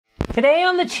Today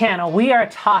on the channel, we are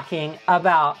talking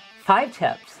about 5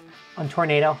 tips on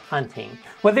tornado hunting.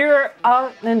 Whether you're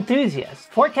an enthusiast,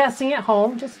 forecasting at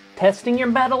home, just testing your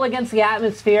mettle against the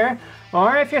atmosphere,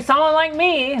 or if you're someone like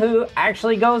me who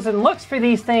actually goes and looks for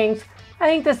these things, I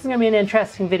think this is going to be an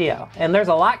interesting video. And there's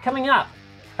a lot coming up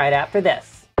right after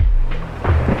this.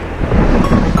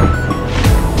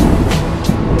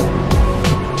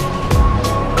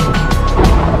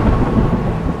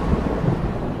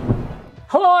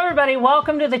 Hello everybody,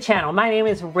 welcome to the channel. My name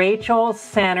is Rachel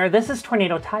Sanner. This is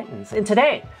Tornado Titans, and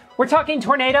today we're talking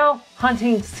tornado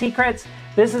hunting secrets.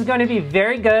 This is going to be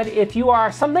very good if you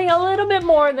are something a little bit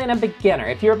more than a beginner.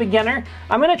 If you're a beginner,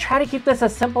 I'm going to try to keep this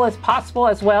as simple as possible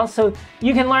as well so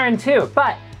you can learn too.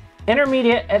 But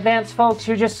intermediate, advanced folks,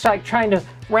 you're just like trying to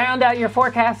round out your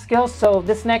forecast skills so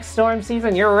this next storm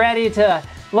season you're ready to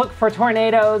look for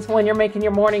tornadoes when you're making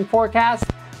your morning forecast.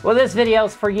 Well, this video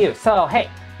is for you. So hey,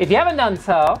 if you haven't done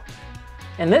so,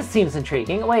 and this seems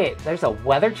intriguing, wait, there's a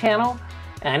weather channel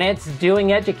and it's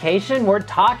doing education, we're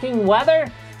talking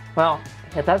weather? Well,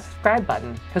 hit that subscribe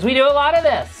button because we do a lot of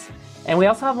this. And we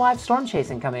also have live storm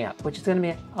chasing coming up, which is going to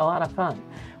be a lot of fun.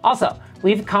 Also,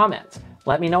 leave comments.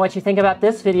 Let me know what you think about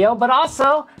this video, but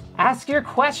also ask your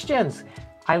questions.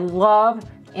 I love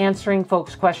answering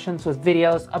folks' questions with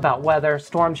videos about weather,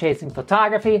 storm chasing,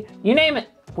 photography, you name it.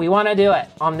 We want to do it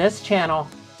on this channel.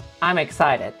 I'm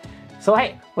excited. So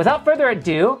hey, without further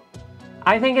ado,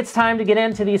 I think it's time to get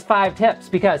into these 5 tips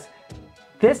because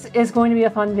this is going to be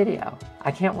a fun video. I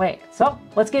can't wait. So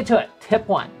let's get to it. Tip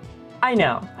 1. I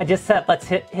know, I just said let's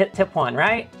hit tip 1,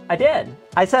 right? I did.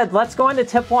 I said let's go into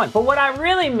tip 1. But what I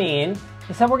really mean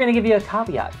is that we're going to give you a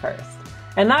caveat first.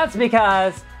 And that's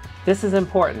because this is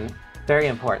important, very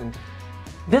important.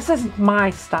 This is my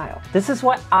style. This is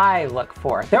what I look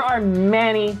for. There are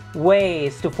many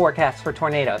ways to forecast for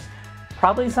tornadoes.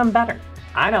 Probably some better.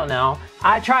 I don't know.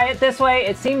 I try it this way.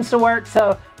 It seems to work.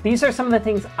 So these are some of the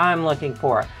things I'm looking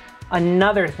for.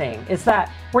 Another thing is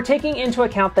that we're taking into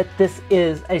account that this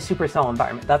is a supercell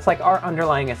environment. That's like our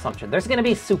underlying assumption. There's going to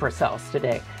be supercells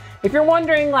today. If you're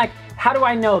wondering, like, how do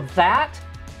I know that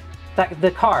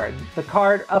the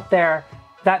card up there,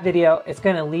 that video, it's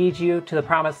going to lead you to the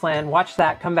promised land. Watch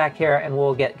that, come back here, and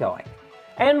we'll get going.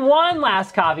 And one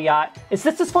last caveat is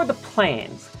this is for the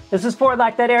plains. This is for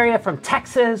like that area from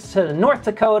Texas to North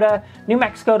Dakota, New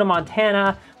Mexico to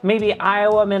Montana, maybe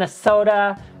Iowa,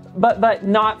 Minnesota, but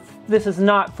not, this is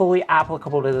not fully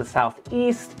applicable to the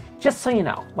Southeast. Just so you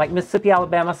know, like Mississippi,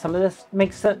 Alabama, some of this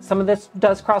makes sense, some of this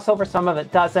does cross over, some of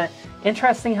it doesn't.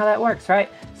 Interesting how that works, right?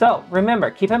 So remember,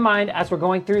 keep in mind as we're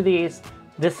going through these,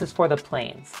 this is for the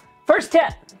plains. First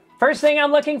tip, first thing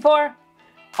I'm looking for,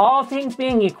 all things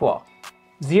being equal,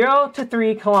 0 to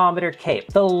 3 kilometer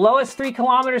cape. The lowest 3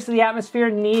 kilometers of the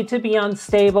atmosphere need to be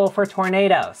unstable for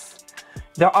tornadoes.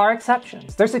 There are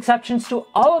exceptions. There's exceptions to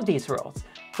all of these rules,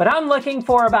 but I'm looking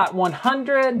for about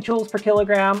 100 joules per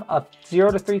kilogram of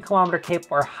 0 to 3 kilometer cape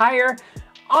or higher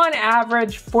on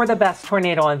average for the best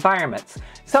tornado environments.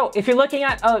 So if you're looking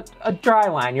at a dry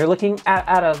line, you're looking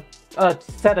at a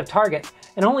set of targets,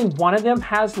 and only one of them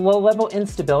has low-level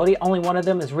instability, only one of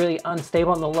them is really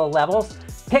unstable in the low levels,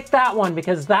 pick that one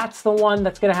because that's the one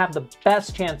that's going to have the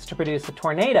best chance to produce a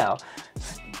tornado.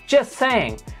 Just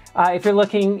saying. If you're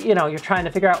looking, you know, you're trying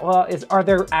to figure out, well, are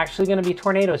there actually going to be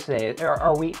tornadoes today? Or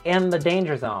are we in the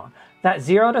danger zone? That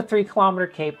 0 to 3 kilometer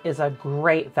cape is a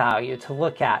great value to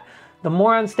look at. The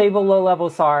more unstable low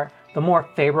levels are, the more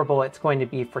favorable it's going to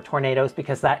be for tornadoes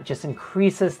because that just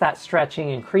increases that stretching,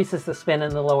 increases the spin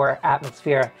in the lower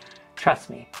atmosphere. Trust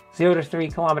me, 0 to 3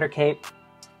 kilometer cape,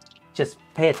 just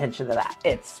pay attention to that.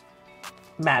 It's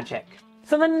magic.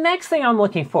 So the next thing I'm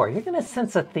looking for, you're going to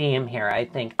sense a theme here, I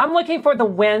think. I'm looking for the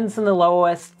winds in the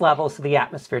lowest levels of the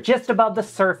atmosphere, just above the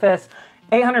surface,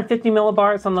 850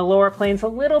 millibars on the lower plains, a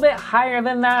little bit higher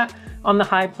than that on the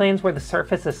high plains where the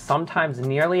surface is sometimes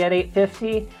nearly at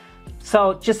 850.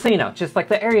 So just so you know, just like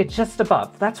the area just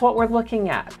above, that's what we're looking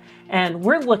at. And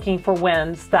we're looking for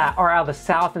winds that are out of the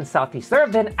south and southeast. There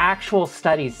have been actual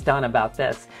studies done about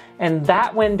this, and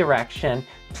that wind direction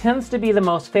tends to be the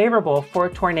most favorable for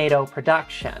tornado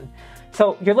production.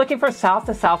 So you're looking for south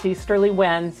to southeasterly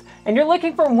winds, and you're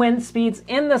looking for wind speeds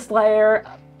in this layer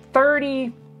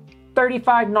 30,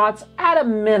 35 knots at a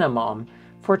minimum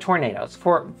for tornadoes,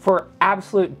 for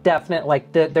absolute definite,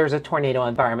 like there's a tornado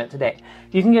environment today.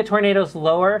 You can get tornadoes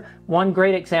lower. One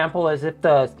great example is if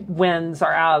the winds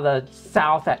are out of the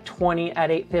south at 20 at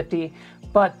 850,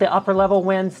 but the upper level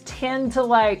winds tend to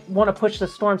like want to push the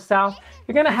storm south,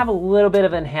 you're going to have a little bit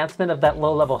of enhancement of that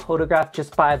low level photograph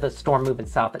just by the storm moving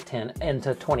south at 10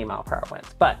 into 20 mile per hour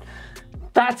winds. But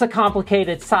that's a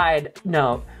complicated side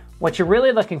note. What you're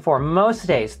really looking for most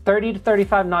days, 30 to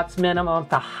 35 knots minimum.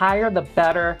 The higher, the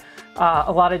better.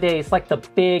 A lot of days, like the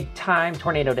big time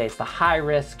tornado days, the high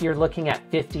risk, you're looking at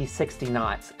 50, 60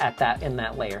 knots in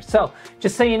that layer. So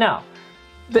just so you know,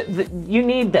 you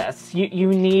need this. You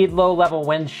need low level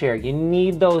wind shear. You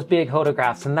need those big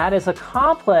hodographs, and that is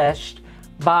accomplished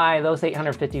by those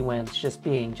 850 winds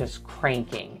just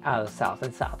cranking out of the south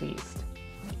and southeast.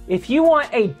 If you want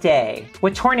a day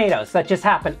with tornadoes that just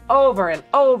happen over and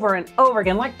over and over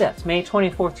again like this, May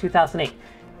 24th, 2008,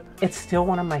 it's still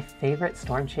one of my favorite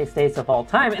storm chase days of all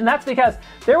time, and that's because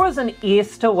there was an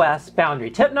east to west boundary.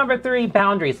 Tip number 3,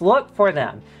 boundaries. Look for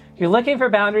them. You're looking for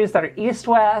boundaries that are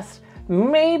east-west,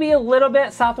 maybe a little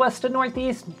bit southwest to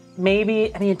northeast,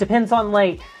 maybe. I mean, it depends on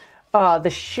the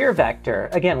shear vector.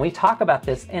 Again, we talk about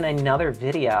this in another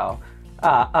video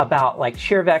about like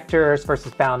shear vectors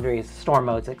versus boundaries, storm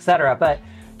modes, etc. But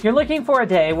you're looking for a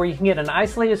day where you can get an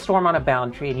isolated storm on a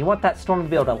boundary, and you want that storm to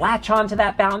be able to latch onto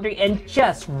that boundary and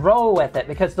just roll with it,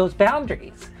 because those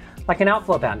boundaries, like an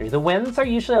outflow boundary, the winds are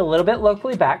usually a little bit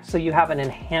locally backed, so you have an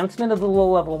enhancement of the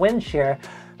low level wind shear,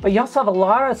 but you also have a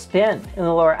lot of spin in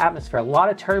the lower atmosphere, a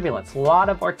lot of turbulence, a lot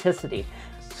of vorticity.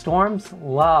 Storms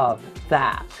love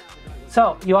that.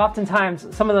 So you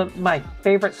oftentimes, some of my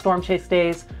favorite storm chase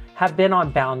days have been on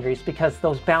boundaries, because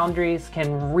those boundaries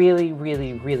can really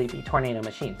be tornado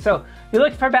machines. So you're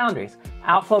looking for boundaries.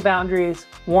 Outflow boundaries,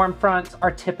 warm fronts are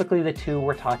typically the two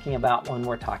we're talking about when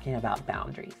we're talking about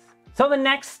boundaries. So the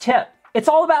next tip, it's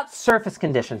all about surface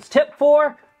conditions. Tip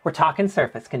 4, we're talking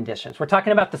surface conditions. We're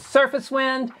talking about the surface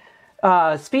wind,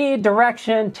 speed,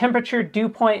 direction, temperature, dew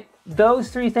point. Those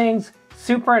 3 things,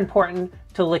 super important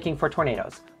to looking for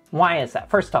tornadoes. Why is that?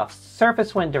 First off,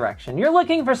 surface wind direction. You're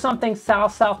looking for something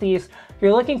south-southeast.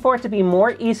 You're looking for it to be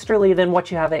more easterly than what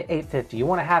you have at 850. You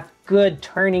want to have good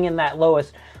turning in that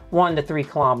lowest 1 to 3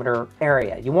 kilometer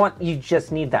area. You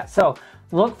just need that. So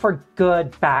look for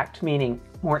good backed, meaning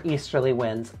more easterly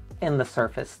winds in the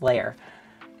surface layer.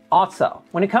 Also,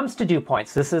 when it comes to dew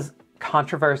points, this is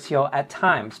controversial at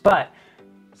times, but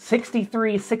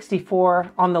 63,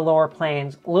 64 on the lower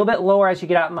plains, a little bit lower as you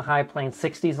get out in the high plains.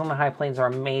 60s on the high plains are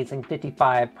amazing.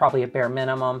 55, probably a bare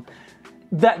minimum.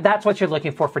 That's what you're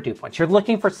looking for dew points. You're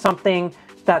looking for something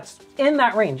that's in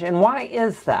that range. And why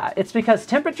is that? It's because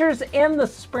temperatures in the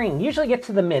spring usually get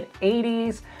to the mid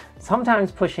 80s,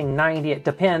 sometimes pushing 90, it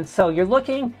depends. So you're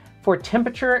looking for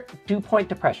temperature dew point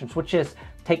depressions, which is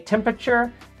take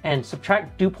temperature and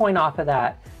subtract dew point off of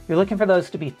that. You're looking for those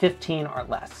to be 15 or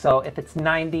less. So if it's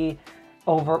 90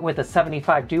 over with a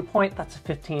 75 dew point, that's a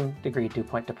 15-degree dew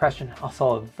point depression.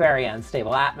 Also a very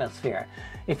unstable atmosphere.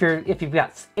 If you've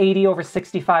got 80 over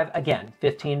 65, again,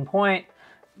 15 point,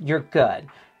 you're good.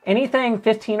 Anything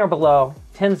 15 or below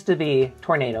tends to be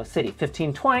tornado city.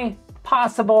 15, 20,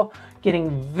 possible,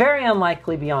 getting very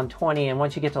unlikely beyond 20, and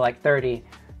once you get to like 30,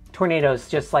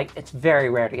 tornadoes it's very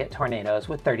rare to get tornadoes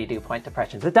with 30 dew point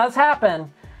depressions. It does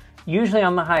happen, usually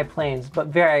on the high plains, but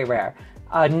very rare.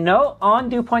 Note on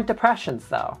dew point depressions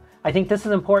though. I think this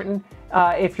is important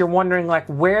if you're wondering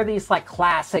where these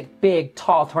classic big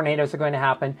tall tornadoes are going to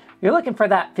happen. You're looking for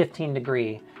that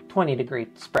 15-degree, 20-degree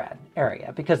spread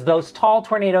area, because those tall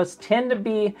tornadoes tend to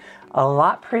be a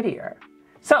lot prettier.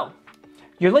 So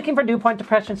you're looking for dew point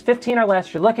depressions 15 or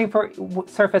less. You're looking for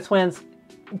surface winds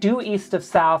due east of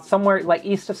south, somewhere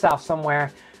east of south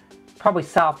somewhere, probably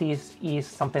southeast,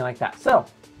 east, something like that. So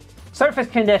surface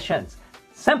conditions,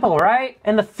 simple, right?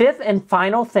 And the 5th and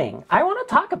final thing I want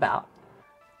to talk about,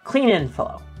 clean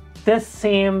inflow. This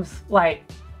seems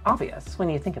obvious when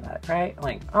you think about it, right?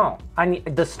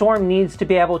 The storm needs to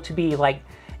be able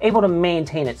to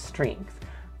maintain its strength.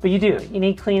 But you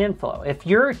need clean inflow. If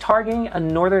you're targeting a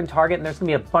northern target and there's gonna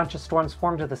be a bunch of storms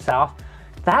formed to the south,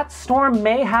 that storm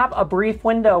may have a brief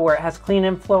window where it has clean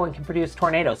inflow and can produce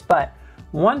tornadoes. But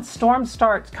once storm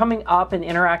starts coming up and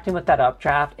interacting with that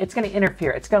updraft, it's going to interfere.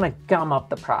 It's going to gum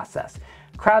up the process.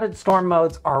 Crowded storm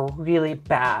modes are really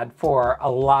bad for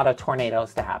a lot of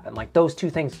tornadoes to happen. Those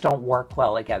 2 things don't work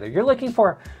well together. You're looking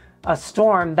for a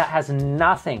storm that has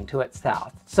nothing to its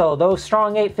south. So those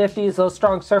strong 850s, those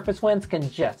strong surface winds can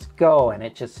just go, and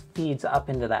it just feeds up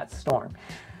into that storm.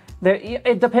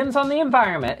 It depends on the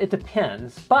environment. It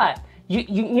depends, but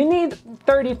you need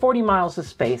 30, 40 miles of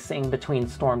spacing between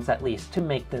storms at least to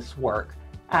make this work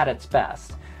at its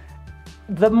best.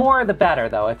 The more the better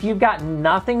though. If you've got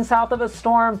nothing south of a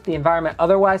storm, the environment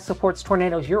otherwise supports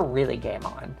tornadoes, you're really game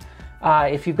on.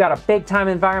 If you've got a big time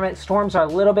environment, storms are a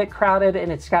little bit crowded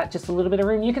and it's got just a little bit of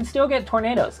room, you can still get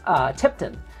tornadoes.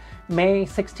 Tipton, May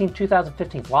 16,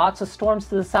 2015, lots of storms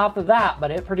to the south of that,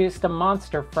 but it produced a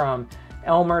monster from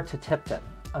Elmer to Tipton.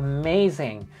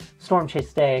 amazing storm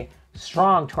chase day,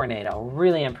 strong tornado,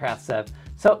 really impressive.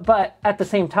 So, but at the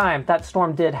same time, that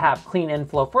storm did have clean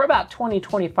inflow for about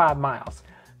 20-25 miles.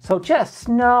 So just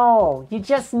know, you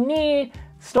just need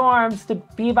storms to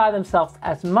be by themselves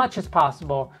as much as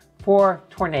possible for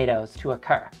tornadoes to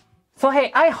occur. So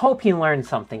hey, I hope you learned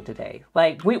something today.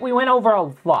 Like, we went over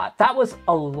a lot. That was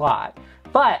a lot.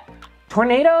 But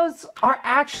tornadoes are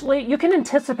actually, you can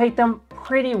anticipate them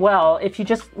pretty well if you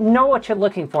just know what you're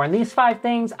looking for. And these 5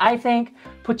 things, I think,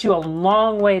 put you a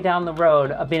long way down the road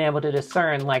of being able to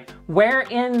discern, like, where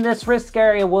in this risk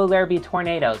area will there be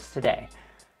tornadoes today?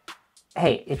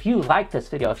 Hey, if you like this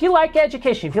video, if you like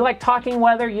education, if you like talking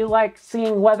weather, you like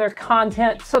seeing weather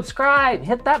content, subscribe,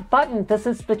 hit that button. This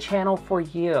is the channel for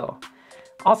you.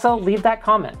 Also, leave that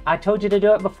comment. I told you to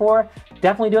do it before,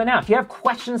 definitely do it now. If you have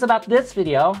questions about this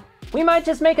video, we might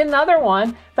just make another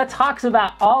one that talks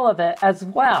about all of it as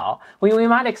well. We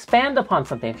might expand upon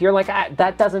something. If you're like,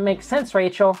 that doesn't make sense,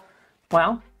 Rachel,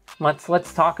 well,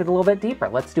 let's talk it a little bit deeper.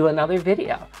 Let's do another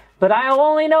video. But I'll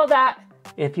only know that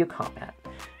if you comment.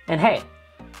 And hey,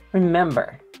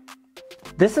 remember,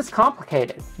 this is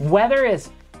complicated. Weather is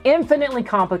infinitely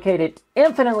complicated,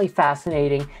 infinitely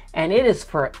fascinating, and it is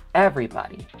for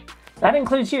everybody. That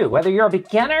includes you. Whether you're a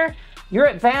beginner, you're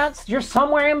advanced, you're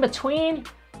somewhere in between,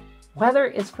 weather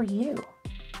is for you.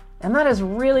 And that is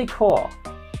really cool.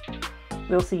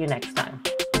 We'll see you next time.